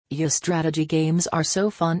Your strategy games are so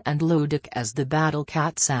fun and ludic as the Battle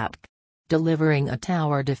Cats app, delivering a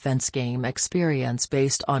tower defense game experience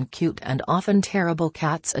based on cute and often terrible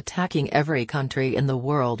cats attacking every country in the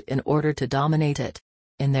world in order to dominate it.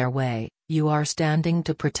 In their way, you are standing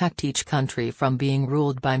to protect each country from being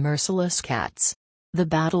ruled by merciless cats. The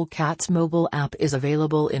Battle Cats mobile app is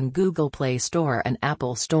available in Google Play Store and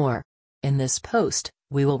Apple Store. In this post,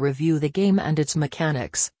 we will review the game and its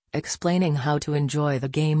mechanics, explaining how to enjoy the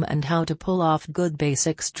game and how to pull off good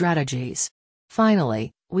basic strategies.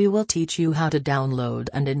 Finally, we will teach you how to download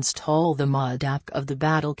and install the mod app of the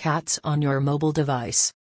Battle Cats on your mobile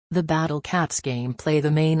device. The Battle Cats gameplay.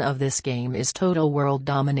 The main of this game is total world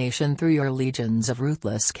domination through your legions of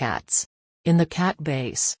ruthless cats. In the cat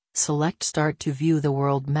base, select Start to view the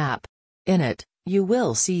world map. In it, you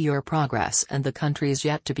will see your progress and the countries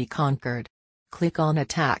yet to be conquered. Click on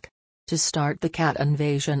Attack to start the cat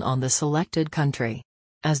invasion on the selected country.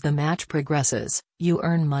 As the match progresses, you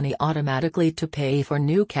earn money automatically to pay for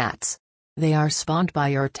new cats. They are spawned by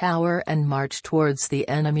your tower and march towards the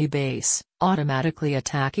enemy base, automatically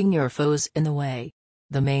attacking your foes in the way.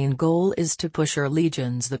 The main goal is to push your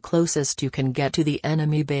legions the closest you can get to the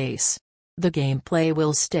enemy base. The gameplay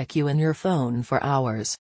will stick you in your phone for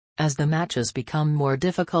hours. As the matches become more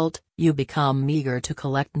difficult, you become eager to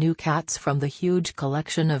collect new cats from the huge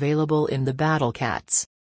collection available in the Battle Cats.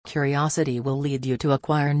 Curiosity will lead you to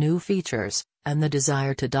acquire new features, and the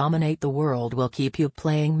desire to dominate the world will keep you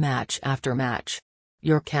playing match after match.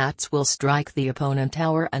 Your cats will strike the opponent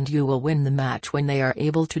tower and you will win the match when they are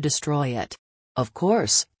able to destroy it. Of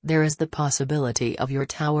course, there is the possibility of your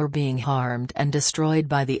tower being harmed and destroyed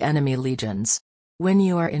by the enemy legions. When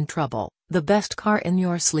you are in trouble, the best card in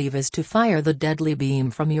your sleeve is to fire the deadly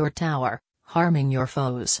beam from your tower, harming your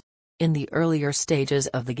foes. In the earlier stages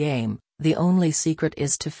of the game, the only secret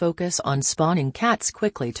is to focus on spawning cats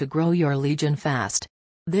quickly to grow your legion fast.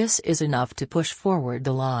 This is enough to push forward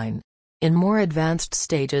the line. In more advanced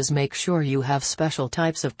stages, make sure you have special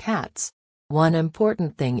types of cats. One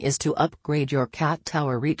important thing is to upgrade your cat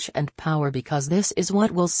tower reach and power because this is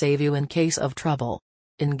what will save you in case of trouble.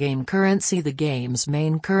 In-game currency. The game's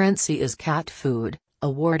main currency is cat food,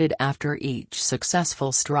 awarded after each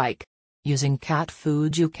successful strike. Using cat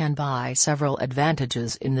food you can buy several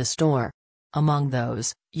advantages in the store. Among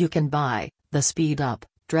those, you can buy the Speed Up,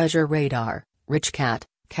 Treasure Radar, Rich Cat,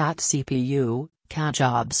 Cat CPU, Cat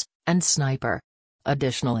Jobs, and Sniper.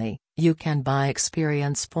 Additionally, you can buy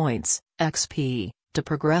experience points, XP, to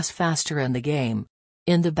progress faster in the game.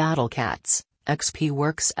 In the Battle Cats, XP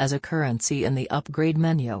works as a currency in the upgrade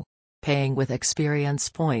menu. Paying with experience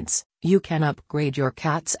points, you can upgrade your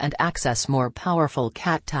cats and access more powerful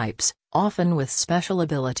cat types, often with special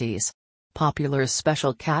abilities. Popular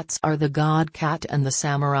special cats are the God Cat and the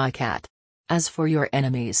Samurai Cat. As for your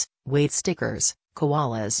enemies, weight stickers,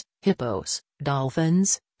 koalas, hippos,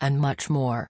 dolphins, and much more.